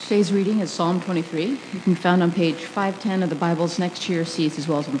Today's reading is Psalm 23. You can be found on page 510 of the Bibles next to your seats as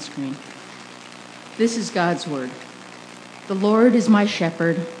well as on the screen. This is God's word. The Lord is my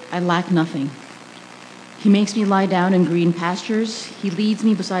shepherd, I lack nothing. He makes me lie down in green pastures. He leads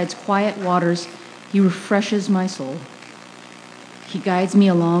me beside quiet waters. He refreshes my soul. He guides me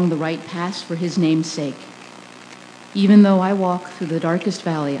along the right paths for his name's sake. Even though I walk through the darkest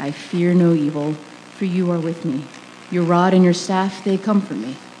valley, I fear no evil, for you are with me. Your rod and your staff, they comfort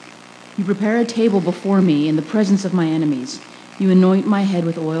me. You prepare a table before me in the presence of my enemies. You anoint my head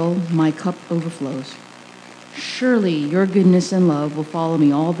with oil, my cup overflows. Surely your goodness and love will follow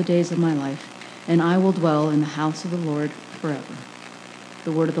me all the days of my life, and I will dwell in the house of the Lord forever.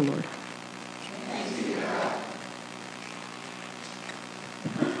 The word of the Lord.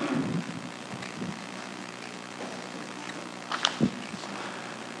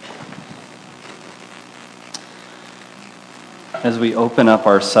 As we open up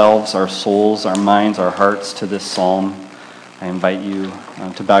ourselves, our souls, our minds, our hearts to this psalm, I invite you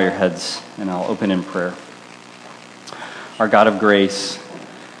to bow your heads, and I'll open in prayer. Our God of grace,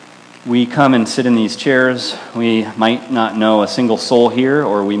 we come and sit in these chairs. We might not know a single soul here,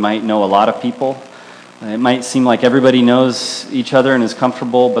 or we might know a lot of people. It might seem like everybody knows each other and is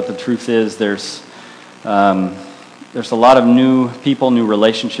comfortable, but the truth is there's a lot of new people, new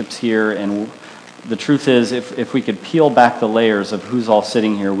relationships here, and the truth is, if we could peel back the layers of who's all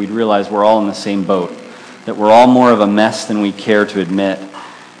sitting here, we'd realize we're all in the same boat, that we're all more of a mess than we care to admit.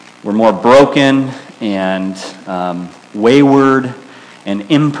 We're more broken and wayward and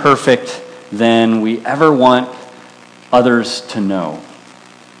imperfect than we ever want others to know.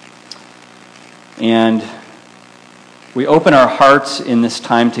 And we open our hearts in this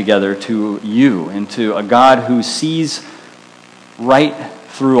time together to you and to a God who sees right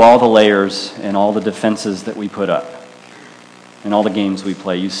through all the layers and all the defenses that we put up and all the games we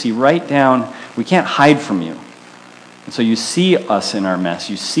play. You see right down, we can't hide from you. And so you see us in our mess,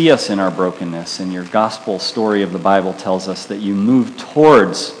 you see us in our brokenness, and your gospel story of the Bible tells us that you move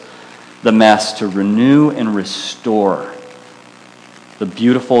towards the mess to renew and restore the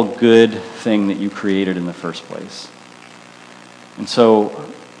beautiful, good thing that you created in the first place. And so,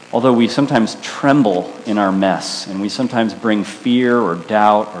 although we sometimes tremble in our mess, and we sometimes bring fear or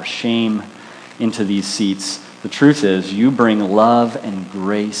doubt or shame into these seats, the truth is you bring love and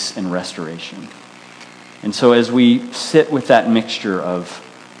grace and restoration. And so as we sit with that mixture of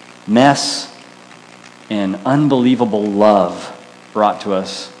mess and unbelievable love brought to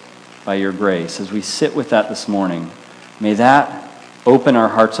us by your grace, as we sit with that this morning, may that open our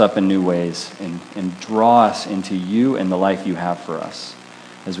hearts up in new ways and draw us into you and the life you have for us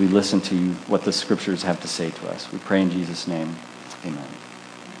as we listen to what the scriptures have to say to us. We pray in Jesus' name. Amen.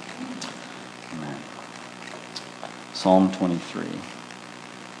 Amen. Psalm 23.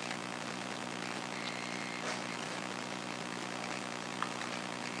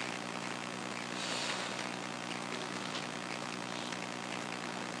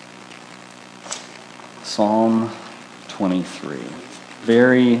 Psalm 23.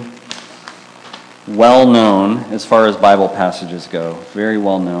 Very well known as far as Bible passages go. Very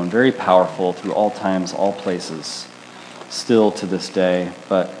well known, very powerful through all times, all places, still to this day.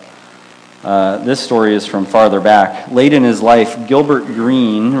 But this story is from farther back. Late in his life, Gilbert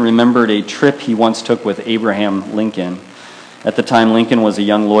Green remembered a trip he once took with Abraham Lincoln. At the time, Lincoln was a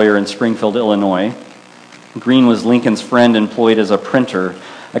young lawyer in Springfield, Illinois. Green was Lincoln's friend employed as a printer.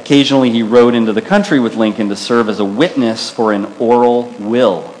 Occasionally, he rode into the country with Lincoln to serve as a witness for an oral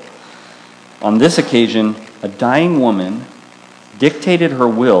will. On this occasion, a dying woman dictated her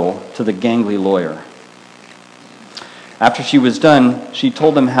will to the gangly lawyer. After she was done, she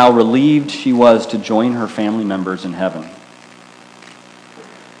told him how relieved she was to join her family members in heaven.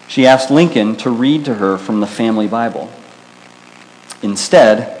 She asked Lincoln to read to her from the family Bible.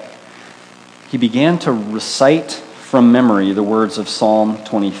 Instead, he began to recite from memory the words of Psalm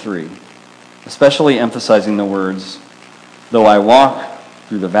 23, especially emphasizing the words, "Though I walk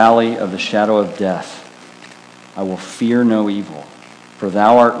through the valley of the shadow of death, I will fear no evil, for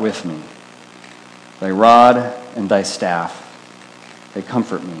thou art with me. Thy rod and thy staff, they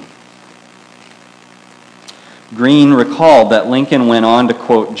comfort me." Green recalled that Lincoln went on to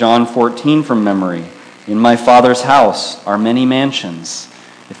quote John 14 from memory, "In my Father's house are many mansions.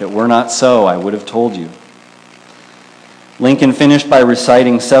 If it were not so, I would have told you." Lincoln finished by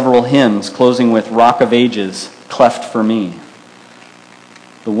reciting several hymns, closing with "Rock of Ages, cleft for me."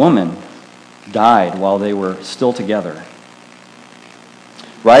 The woman died while they were still together.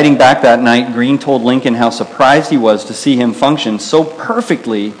 Riding back that night, Green told Lincoln how surprised he was to see him function so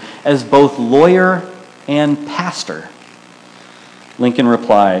perfectly as both lawyer and pastor. Lincoln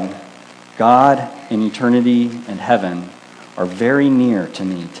replied, God and eternity and heaven are very near to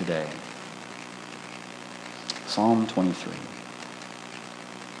me today. Psalm 23.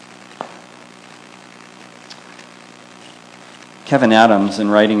 Kevin Adams,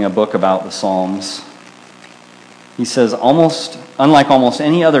 in writing a book about the Psalms, he says, unlike almost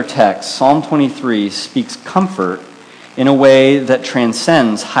any other text, Psalm 23 speaks comfort in a way that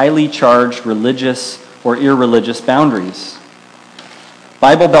transcends highly charged religious or irreligious boundaries.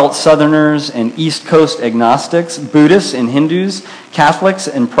 Bible Belt Southerners and East Coast agnostics, Buddhists and Hindus, Catholics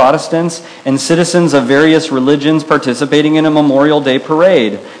and Protestants, and citizens of various religions participating in a Memorial Day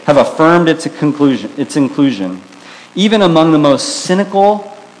parade have affirmed its inclusion. Even among the most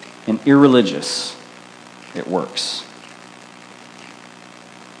cynical and irreligious, it works.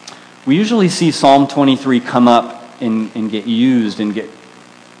 We usually see Psalm 23 come up and get used and get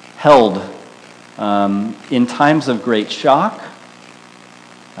held in times of great shock,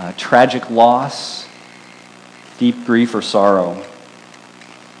 tragic loss, deep grief or sorrow.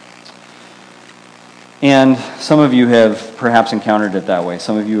 And some of you have perhaps encountered it that way.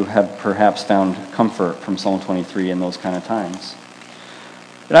 Some of you have perhaps found comfort from Psalm 23 in those kind of times.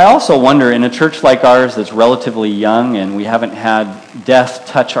 But I also wonder, in a church like ours that's relatively young and we haven't had death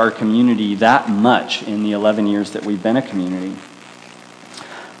touch our community that much in the 11 years that we've been a community,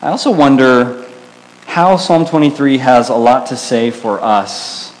 I also wonder how Psalm 23 has a lot to say for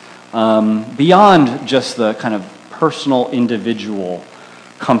us beyond just the kind of personal, individual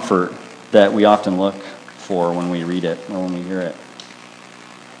comfort that we often look for when we read it or when we hear it.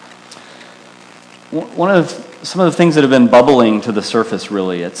 Some of the things that have been bubbling to the surface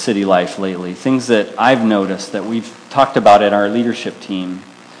really at City Life lately, things that I've noticed that we've talked about at our leadership team,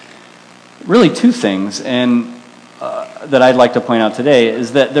 really two things, and that I'd like to point out today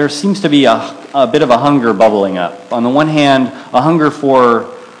is that there seems to be a bit of a hunger bubbling up. On the one hand, a hunger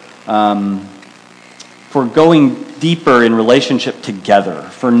for going deeper in relationship together,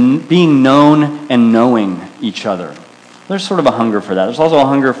 for being known and knowing each other. There's sort of a hunger for that. There's also a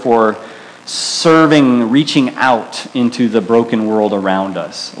hunger for serving, reaching out into the broken world around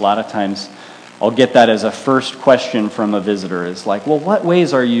us. A lot of times I'll get that as a first question from a visitor is like, well, what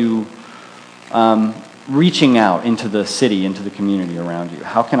ways are you reaching out into the city, into the community around you?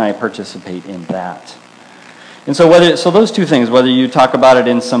 How can I participate in that? And so those two things, whether you talk about it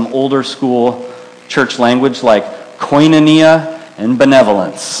in some older school church language like koinonia and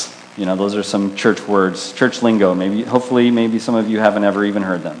benevolence. You know, those are some church words, church lingo. Maybe some of you haven't ever even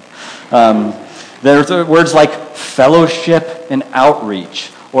heard them. There's words like fellowship and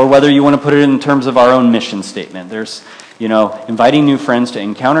outreach, or whether you want to put it in terms of our own mission statement. There's, inviting new friends to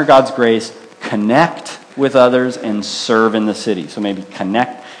encounter God's grace, connect with others, and serve in the city. So maybe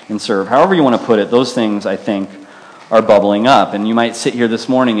connect and serve. However you want to put it, those things, I think, are bubbling up. And you might sit here this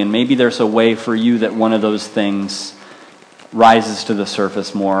morning and maybe there's a way for you that one of those things rises to the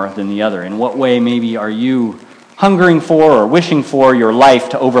surface more than the other. In what way maybe are you hungering for or wishing for your life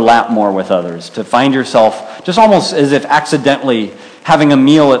to overlap more with others, to find yourself just almost as if accidentally having a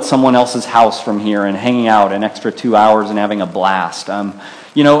meal at someone else's house from here and hanging out an extra 2 hours and having a blast?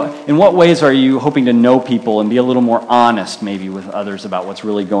 In what ways are you hoping to know people and be a little more honest maybe with others about what's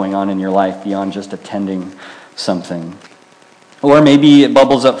really going on in your life beyond just attending something? Or maybe it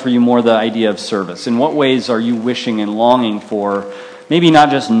bubbles up for you more the idea of service. In what ways are you wishing and longing for maybe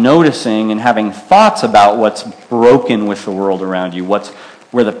not just noticing and having thoughts about what's broken with the world around you,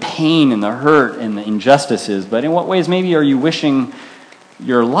 where the pain and the hurt and the injustice is, but in what ways maybe are you wishing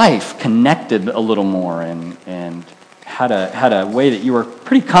your life connected a little more and had a way that you were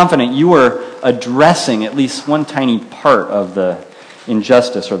pretty confident you were addressing at least one tiny part of the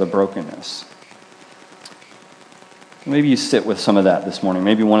injustice or the brokenness? Maybe you sit with some of that this morning.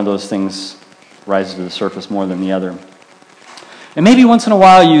 Maybe one of those things rises to the surface more than the other. And maybe once in a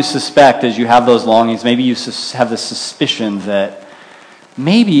while you suspect, as you have those longings, maybe you have the suspicion that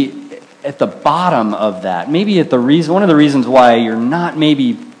maybe at the bottom of that, maybe one of the reasons why you're not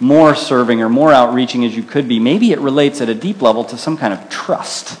maybe more serving or more outreaching as you could be, maybe it relates at a deep level to some kind of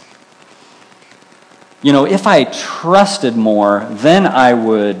trust. If I trusted more, then I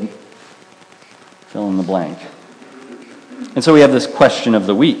would fill in the blank. And so we have this question of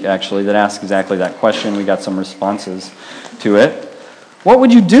the week, actually, that asks exactly that question. We got some responses to it. What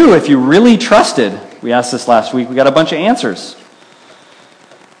would you do if you really trusted? We asked this last week. We got a bunch of answers.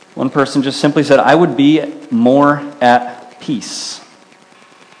 One person just simply said, I would be more at peace.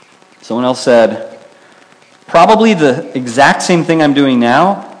 Someone else said, probably the exact same thing I'm doing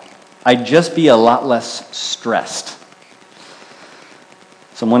now, I'd just be a lot less stressed.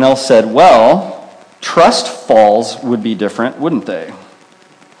 Someone else said, well, Trust falls would be different, wouldn't they?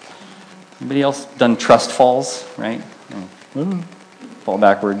 Anybody else done trust falls, right? Fall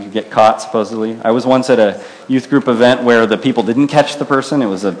backward, you get caught, supposedly. I was once at a youth group event where the people didn't catch the person. It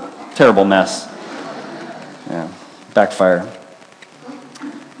was a terrible mess. Yeah, backfire.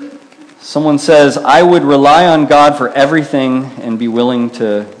 Someone says, I would rely on God for everything and be willing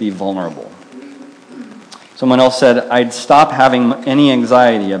to be vulnerable. Someone else said, I'd stop having any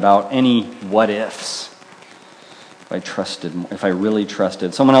anxiety about any what-ifs if I really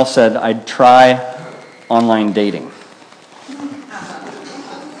trusted. Someone else said, I'd try online dating.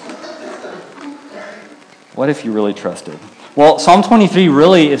 What if you really trusted? Well, Psalm 23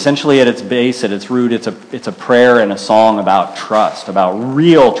 really, essentially at its base, at its root, it's a prayer and a song about trust, about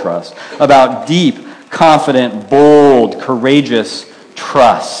real trust, about deep, confident, bold, courageous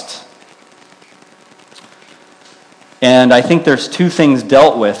trust. And I think there's two things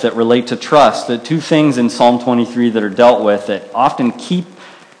dealt with that relate to trust, the two things in Psalm 23 that are dealt with that often keep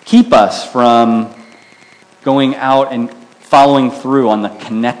us from going out and following through on the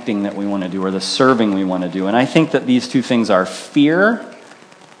connecting that we want to do or the serving we want to do. And I think that these two things are fear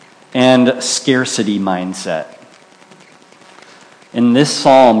and scarcity mindset. And this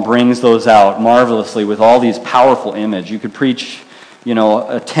psalm brings those out marvelously with all these powerful images. You could preach, a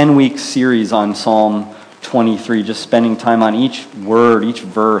 10-week series on Psalm 23, just spending time on each word, each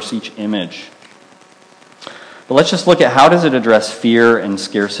verse, each image. But let's just look at how does it address fear and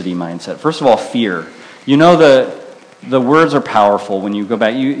scarcity mindset. First of all, fear. The words are powerful when you go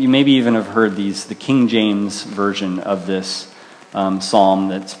back. You maybe even have heard the King James version of this psalm.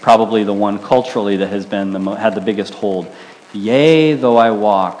 That's probably the one culturally that has had the biggest hold. Yea, though I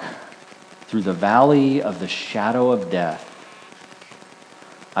walk through the valley of the shadow of death,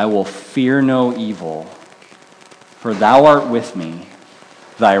 I will fear no evil, for thou art with me.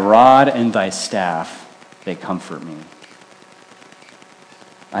 Thy rod and thy staff, they comfort me.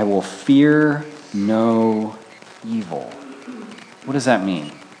 I will fear no evil. What does that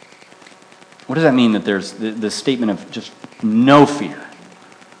mean? What does that mean that there's the statement of just no fear?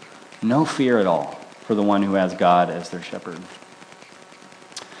 No fear at all for the one who has God as their shepherd.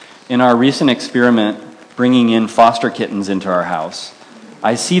 In our recent experiment bringing in foster kittens into our house,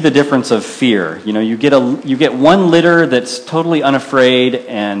 I see the difference of fear. You get one litter that's totally unafraid,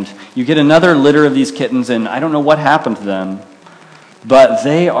 and you get another litter of these kittens, and I don't know what happened to them, but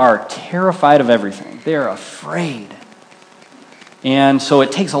they are terrified of everything. They are afraid. And so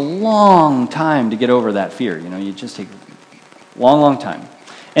it takes a long time to get over that fear. You just take a long, long time.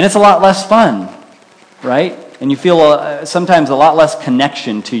 And it's a lot less fun, right? And you feel sometimes a lot less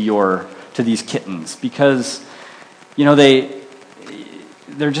connection to these kittens because,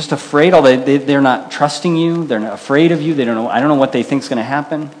 they're just afraid. They're not trusting you. They're not afraid of you. They don't know. I don't know what they think's going to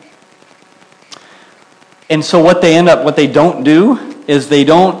happen. And so what they don't do is they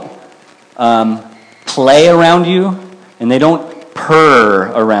don't play around you, and they don't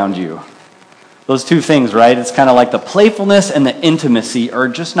purr around you. Those two things, right? It's kind of like the playfulness and the intimacy are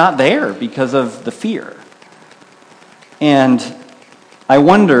just not there because of the fear. And I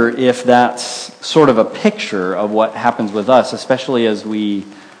wonder if that's sort of a picture of what happens with us, especially as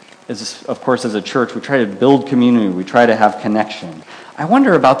of course, as a church, we try to build community, we try to have connection. I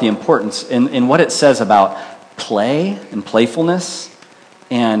wonder about the importance in what it says about play and playfulness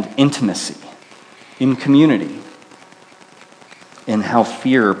and intimacy in community and how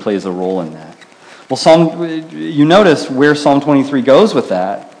fear plays a role in that. Well, you notice where Psalm 23 goes with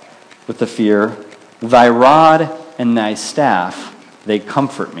that, with the fear. Thy rod and thy staff, they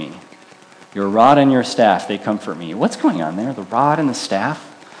comfort me. Your rod and your staff, they comfort me. What's going on there? The rod and the staff?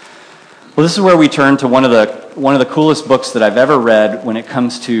 Well, this is where we turn to one of the coolest books that I've ever read when it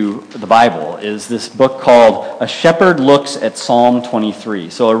comes to the Bible, is this book called A Shepherd Looks at Psalm 23.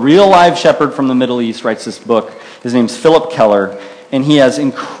 So a real live shepherd from the Middle East writes this book. His name's Philip Keller, and he has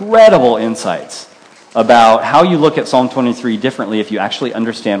incredible insights about how you look at Psalm 23 differently if you actually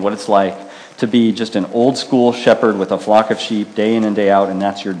understand what it's like to be just an old school shepherd with a flock of sheep day in and day out, and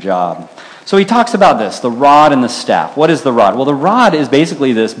that's your job. So he talks about this, the rod and the staff. What is the rod? Well, the rod is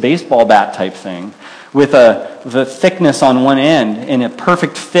basically this baseball bat type thing with the thickness on one end and a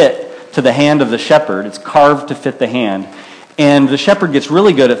perfect fit to the hand of the shepherd. It's carved to fit the hand. And the shepherd gets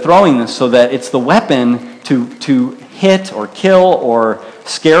really good at throwing this so that it's the weapon to hit or kill or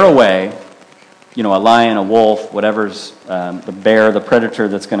scare away, a lion, a wolf, whatever's the bear, the predator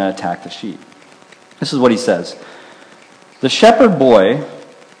that's going to attack the sheep. This is what he says. The shepherd boy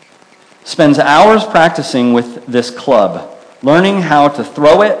spends hours practicing with this club, learning how to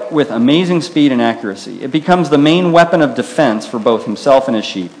throw it with amazing speed and accuracy. It becomes the main weapon of defense for both himself and his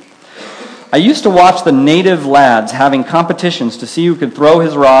sheep. I used to watch the native lads having competitions to see who could throw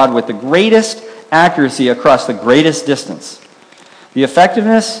his rod with the greatest accuracy across the greatest distance. The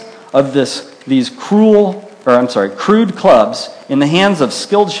effectiveness of these crude clubs in the hands of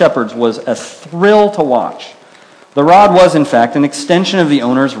skilled shepherds was a thrill to watch. The rod was, in fact, an extension of the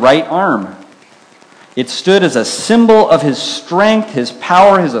owner's right arm. It stood as a symbol of his strength, his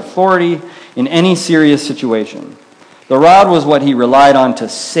power, his authority in any serious situation. The rod was what he relied on to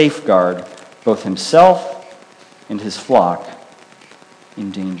safeguard both himself and his flock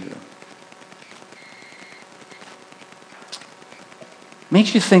in danger.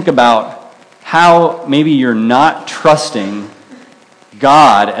 Makes you think about how maybe you're not trusting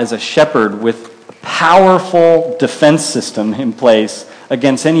God as a shepherd with a powerful defense system in place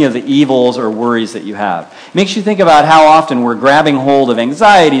against any of the evils or worries that you have. It makes you think about how often we're grabbing hold of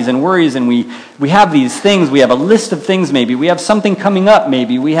anxieties and worries, and we have these things, we have a list of things maybe, we have something coming up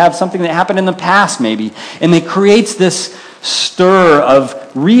maybe, we have something that happened in the past maybe, and it creates this stir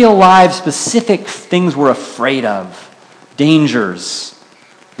of real live specific things we're afraid of, dangers,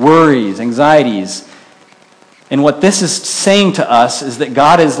 worries, anxieties. And what this is saying to us is that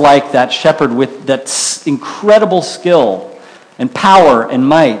God is like that shepherd with that incredible skill and power and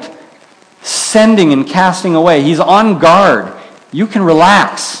might, sending and casting away. He's on guard. You can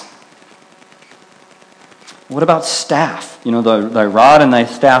relax. What about staff? Thy rod and thy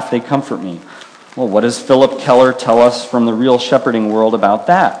staff, they comfort me. Well, what does Philip Keller tell us from the real shepherding world about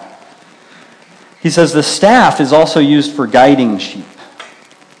that? He says the staff is also used for guiding sheep.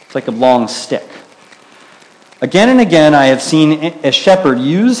 It's like a long stick. Again and again, I have seen a shepherd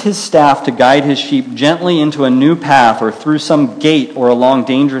use his staff to guide his sheep gently into a new path or through some gate or along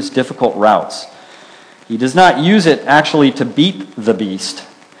dangerous, difficult routes. He does not use it actually to beat the beast.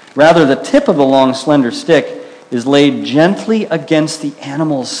 Rather, the tip of the long, slender stick is laid gently against the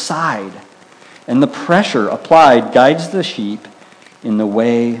animal's side, and the pressure applied guides the sheep in the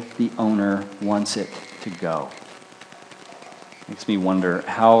way the owner wants it to go. Makes me wonder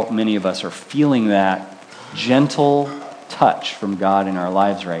how many of us are feeling that gentle touch from God in our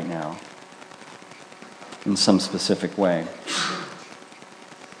lives right now in some specific way.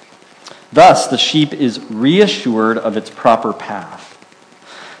 Thus, the sheep is reassured of its proper path.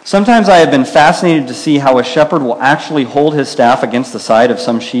 Sometimes I have been fascinated to see how a shepherd will actually hold his staff against the side of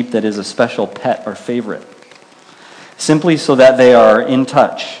some sheep that is a special pet or favorite, simply so that they are in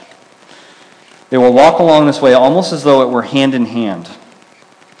touch. They will walk along this way almost as though it were hand in hand.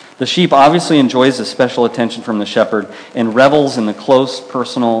 The sheep obviously enjoys the special attention from the shepherd and revels in the close,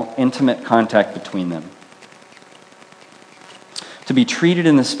 personal, intimate contact between them. To be treated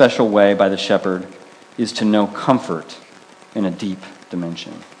in this special way by the shepherd is to know comfort in a deep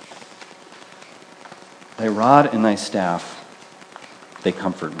dimension. Thy rod and thy staff, they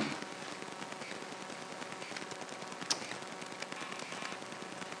comfort me.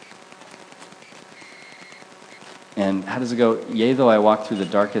 And how does it go? Yea, though I walk through the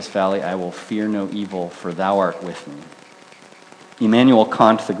darkest valley, I will fear no evil, for thou art with me. Immanuel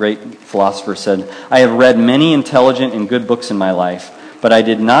Kant, the great philosopher, said, I have read many intelligent and good books in my life, but I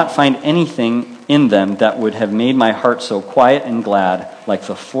did not find anything in them that would have made my heart so quiet and glad like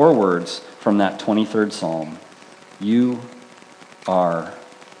the 4 words from that 23rd Psalm. You are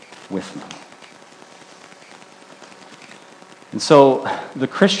with me. And so the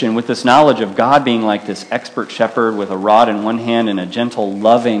Christian, with this knowledge of God being like this expert shepherd with a rod in one hand and a gentle,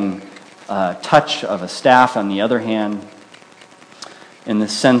 loving touch of a staff on the other hand, in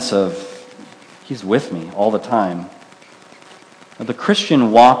this sense of he's with me all the time, the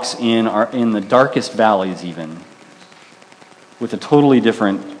Christian walks in the darkest valleys even with a totally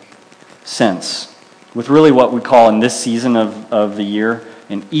different sense, with really what we call in this season of the year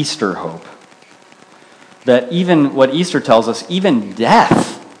an Easter hope. That even what Easter tells us, even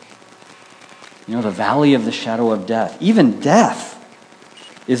death, the valley of the shadow of death, even death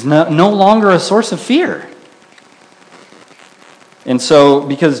is no longer a source of fear. And so,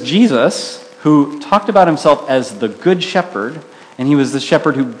 because Jesus, who talked about himself as the good shepherd, and he was the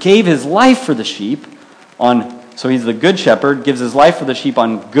shepherd who gave his life for the sheep so he's the good shepherd, gives his life for the sheep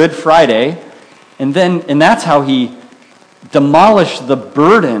on Good Friday, and that's how he demolished the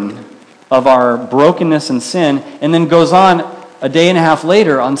burden of our brokenness and sin, and then goes on a day and a half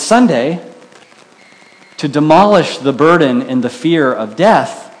later on Sunday to demolish the burden and the fear of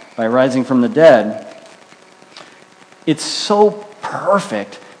death by rising from the dead. It's so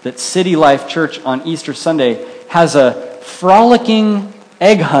perfect that City Life Church on Easter Sunday has a frolicking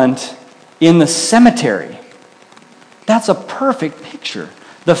egg hunt in the cemetery. That's a perfect picture.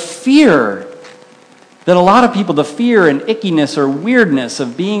 The fear That a lot of people, the fear and ickiness or weirdness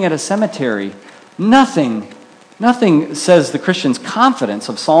of being at a cemetery, nothing says the Christian's confidence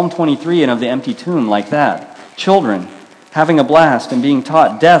of Psalm 23 and of the empty tomb like that. Children having a blast and being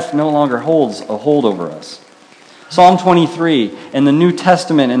taught death no longer holds a hold over us. Psalm 23 and the New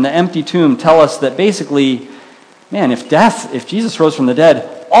Testament and the empty tomb tell us that basically, man, if Jesus rose from the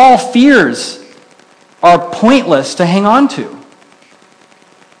dead, all fears are pointless to hang on to.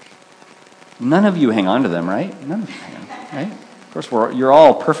 None of you hang on to them, right? None of you hang on, right? Of course, you're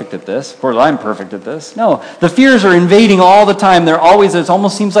all perfect at this. Of course, I'm perfect at this. No, the fears are invading all the time. It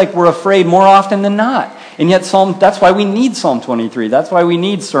almost seems like we're afraid more often than not. And yet, that's why we need Psalm 23. That's why we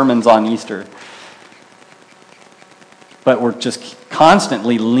need sermons on Easter. But we're just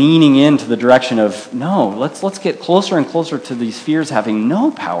constantly leaning into the direction of, no, let's get closer and closer to these fears having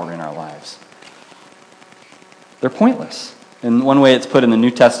no power in our lives. They're pointless. And one way it's put in the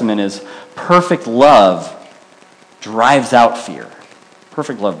New Testament is, perfect love drives out fear.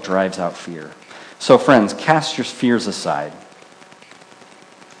 Perfect love drives out fear. So friends, cast your fears aside.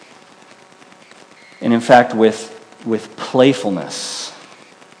 And in fact, with playfulness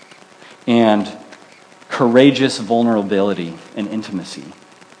and courageous vulnerability and intimacy,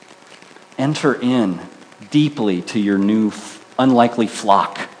 enter in deeply to your new unlikely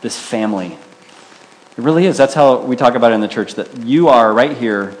flock, this family. It really is. That's how we talk about it in the church, that you are right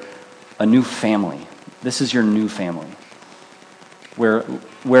here a new family. This is your new family, where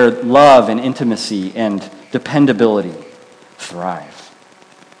love and intimacy and dependability thrive.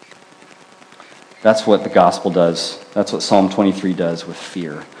 That's what the gospel does. That's what Psalm 23 does with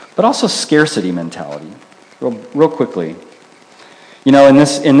fear. But also scarcity mentality. Real quickly. You know, in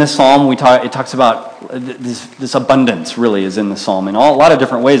this psalm, it talks about this abundance, really, is in the psalm. In a lot of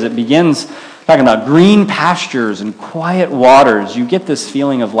different ways. It begins talking about green pastures and quiet waters. You get this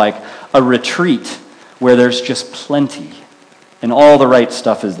feeling of like a retreat where there's just plenty and all the right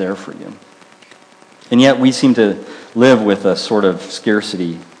stuff is there for you. And yet we seem to live with a sort of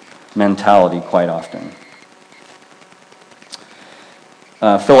scarcity mentality quite often.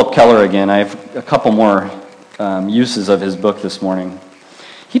 Philip Keller again. I have a couple more uses of his book this morning.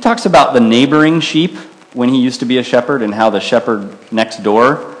 He talks about the neighboring sheep when he used to be a shepherd and how the shepherd next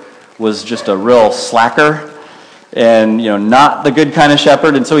door was just a real slacker and, not the good kind of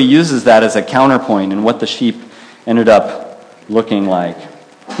shepherd. And so he uses that as a counterpoint in what the sheep ended up looking like.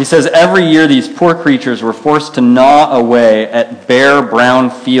 He says, every year these poor creatures were forced to gnaw away at bare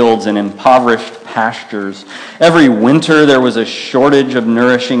brown fields and impoverished pastures. Every winter there was a shortage of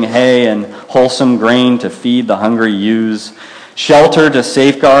nourishing hay and wholesome grain to feed the hungry ewes. Shelter to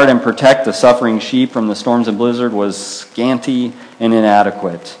safeguard and protect the suffering sheep from the storms and blizzard was scanty and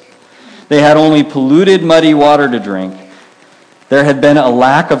inadequate. They had only polluted, muddy water to drink. There had been a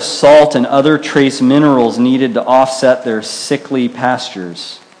lack of salt and other trace minerals needed to offset their sickly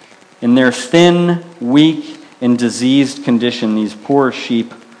pastures. In their thin, weak, and diseased condition, these poor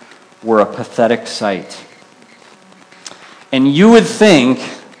sheep were a pathetic sight. And you would think,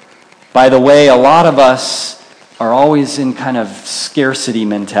 by the way, a lot of us are always in kind of scarcity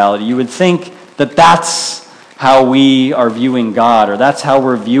mentality. You would think that that's how we are viewing God, or that's how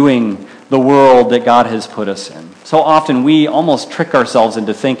we're viewing the world that God has put us in. So often we almost trick ourselves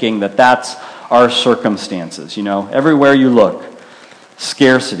into thinking that that's our circumstances. Everywhere you look,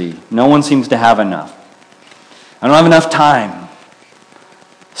 scarcity. No one seems to have enough. I don't have enough time.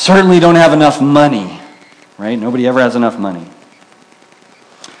 Certainly don't have enough money, right? Nobody ever has enough money.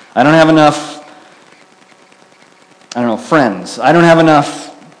 I don't have enough, friends. I don't have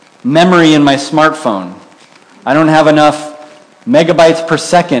enough memory in my smartphone. I don't have enough megabytes per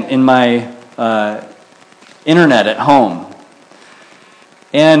second in my internet at home.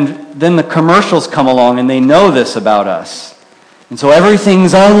 And then the commercials come along and they know this about us. And so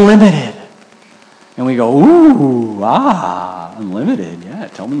everything's unlimited. And we go, ooh, unlimited. Yeah,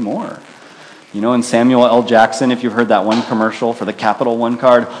 tell me more. In Samuel L. Jackson, if you've heard that one commercial for the Capital One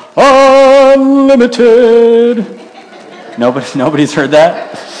card, unlimited. Nobody's heard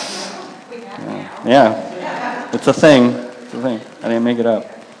that? Yeah. It's a thing. I didn't make it up.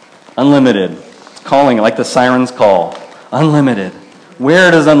 Unlimited. Calling it like the siren's call. Unlimited.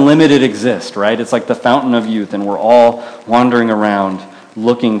 Where does unlimited exist, right? It's like the fountain of youth, and we're all wandering around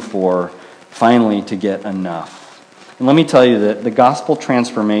looking for, finally, to get enough. And let me tell you that the gospel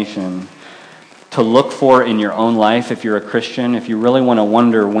transformation to look for in your own life, if you're a Christian, if you really want to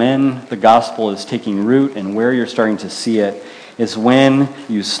wonder when the gospel is taking root and where you're starting to see it, is when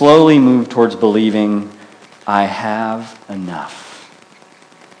you slowly move towards believing, I have enough.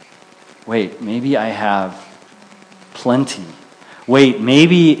 Wait, maybe I have plenty. Wait,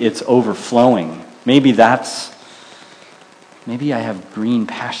 maybe it's overflowing. Maybe I have green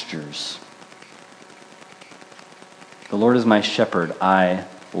pastures. The Lord is my shepherd. I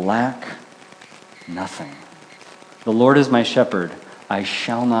lack nothing. The Lord is my shepherd. I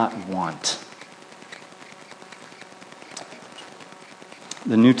shall not want.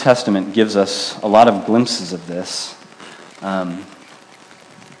 The New Testament gives us a lot of glimpses of this.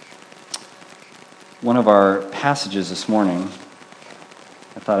 One of our passages this morning,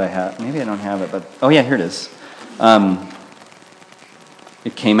 I thought I had, maybe I don't have it, but, oh yeah, here it is.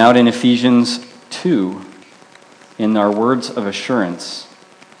 It came out in Ephesians 2 in our words of assurance.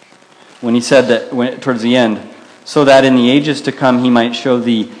 When he said that, towards the end, so that in the ages to come he might show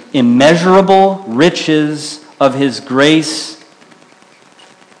the immeasurable riches of his grace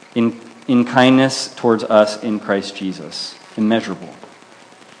in kindness towards us in Christ Jesus. Immeasurable.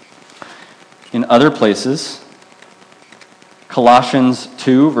 In other places, Colossians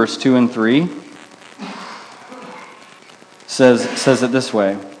 2, verse 2 and 3, says it this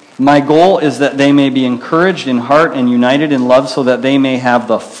way. My goal is that they may be encouraged in heart and united in love so that they may have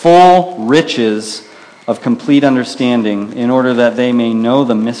the full riches of complete understanding in order that they may know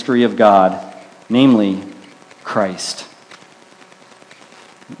the mystery of God, namely Christ.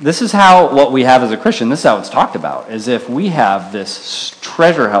 This is how what we have as a Christian, this is how it's talked about, as if we have this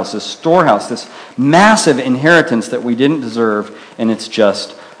treasure house, this storehouse, this massive inheritance that we didn't deserve, and it's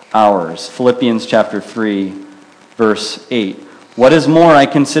just ours. Philippians chapter 3, verse 8. What is more, I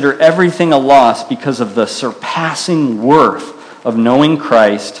consider everything a loss because of the surpassing worth of knowing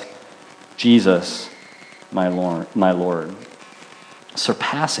Christ, Jesus, my Lord.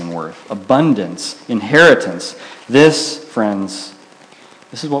 Surpassing worth, abundance, inheritance. This, friends,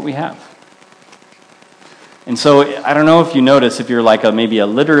 this is what we have. And so, I don't know if you notice, if you're like maybe a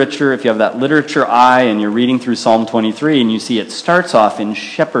literature, if you have that literature eye and you're reading through Psalm 23 and you see it starts off in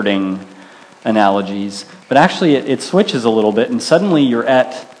shepherding analogies, but actually it switches a little bit and suddenly you're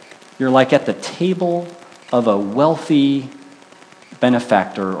like at the table of a wealthy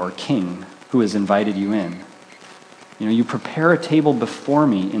benefactor or king who has invited you in. You know, you prepare a table before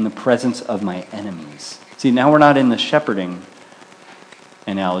me in the presence of my enemies. See, now we're not in the shepherding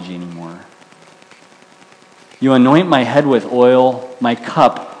analogy anymore. You anoint my head with oil, my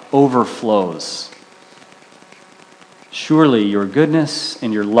cup overflows. Surely your goodness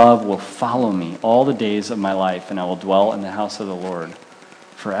and your love will follow me all the days of my life, and I will dwell in the house of the Lord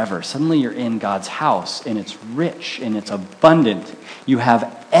forever. Suddenly you're in God's house, and it's rich, and it's abundant. You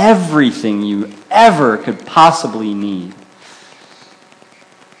have everything you ever could possibly need.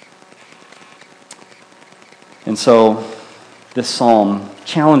 And so this psalm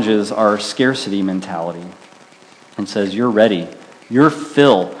challenges our scarcity mentality and says, you're ready, you're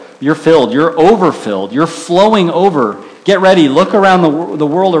filled, you're overfilled, you're flowing over. Get ready, look around the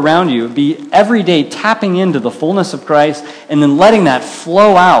world around you, be every day tapping into the fullness of Christ and then letting that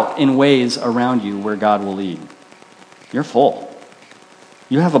flow out in ways around you where God will lead. You're full.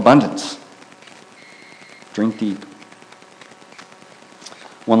 You have abundance. Drink deep.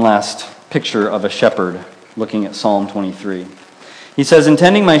 One last picture of a shepherd looking at Psalm 23. He says, in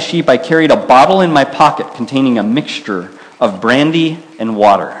tending my sheep, I carried a bottle in my pocket containing a mixture of brandy and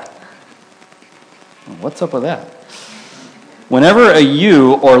water. What's up with that? Whenever a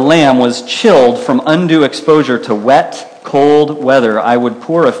ewe or lamb was chilled from undue exposure to wet, cold weather, I would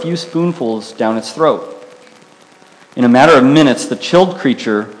pour a few spoonfuls down its throat. In a matter of minutes, the chilled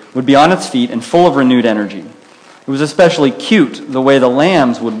creature would be on its feet and full of renewed energy. It was especially cute the way the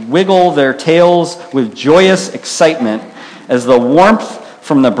lambs would wiggle their tails with joyous excitement as the warmth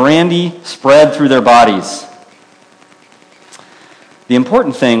from the brandy spread through their bodies. The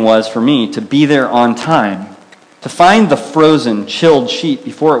important thing was for me to be there on time, to find the frozen, chilled sheep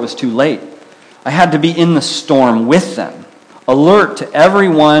before it was too late. I had to be in the storm with them, alert to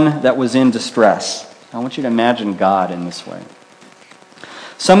everyone that was in distress. I want you to imagine God in this way.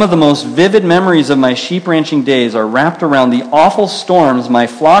 Some of the most vivid memories of my sheep ranching days are wrapped around the awful storms my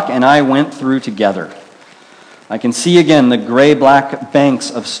flock and I went through together. I can see again the gray-black banks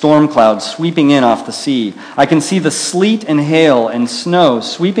of storm clouds sweeping in off the sea. I can see the sleet and hail and snow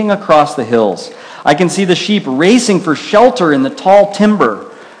sweeping across the hills. I can see the sheep racing for shelter in the tall timber.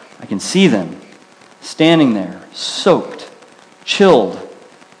 I can see them standing there, soaked, chilled,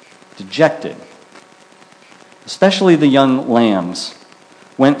 dejected. Especially the young lambs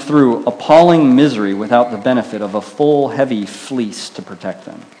went through appalling misery without the benefit of a full, heavy fleece to protect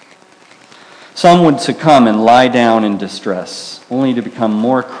them. Some would succumb and lie down in distress, only to become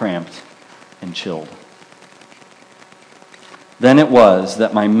more cramped and chilled. Then it was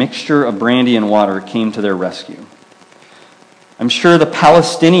that my mixture of brandy and water came to their rescue. I'm sure the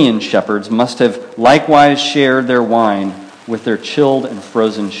Palestinian shepherds must have likewise shared their wine with their chilled and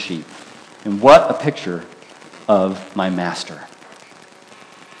frozen sheep. And what a picture of my master.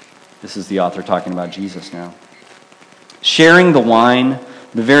 This is the author talking about Jesus now. Sharing the wine,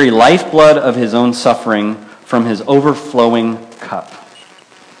 the very lifeblood of his own suffering, from his overflowing cup,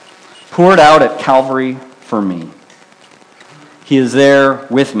 poured out at Calvary for me. He is there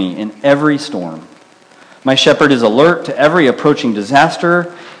with me in every storm. My shepherd is alert to every approaching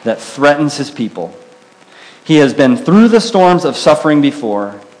disaster that threatens his people. He has been through the storms of suffering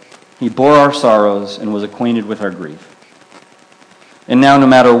before. He bore our sorrows and was acquainted with our grief. And now, no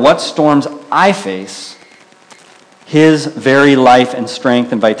matter what storms I face, his very life and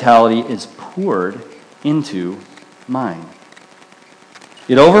strength and vitality is poured into mine.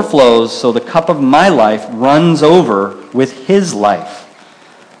 It overflows, so the cup of my life runs over with his life,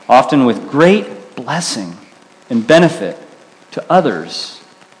 often with great blessing and benefit to others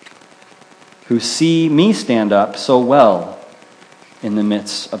who see me stand up so well in the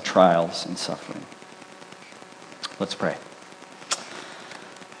midst of trials and suffering. Let's pray.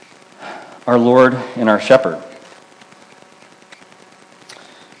 Our Lord and our Shepherd,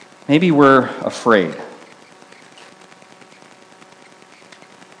 maybe we're afraid.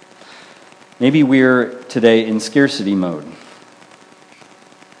 Maybe we're today in scarcity mode.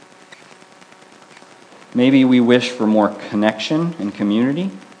 Maybe we wish for more connection and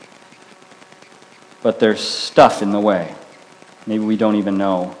community, but there's stuff in the way. Maybe we don't even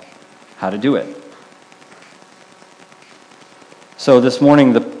know how to do it. So this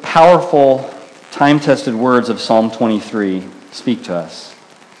morning, the powerful, time-tested words of Psalm 23 speak to us.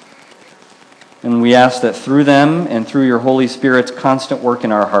 And we ask that through them and through your Holy Spirit's constant work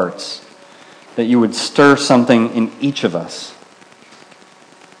in our hearts, that you would stir something in each of us.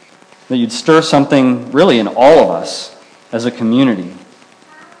 That you'd stir something really in all of us as a community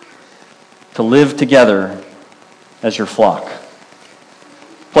to live together as your flock.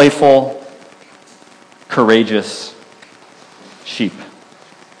 Playful, courageous sheep.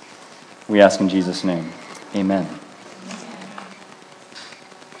 We ask in Jesus' name. Amen.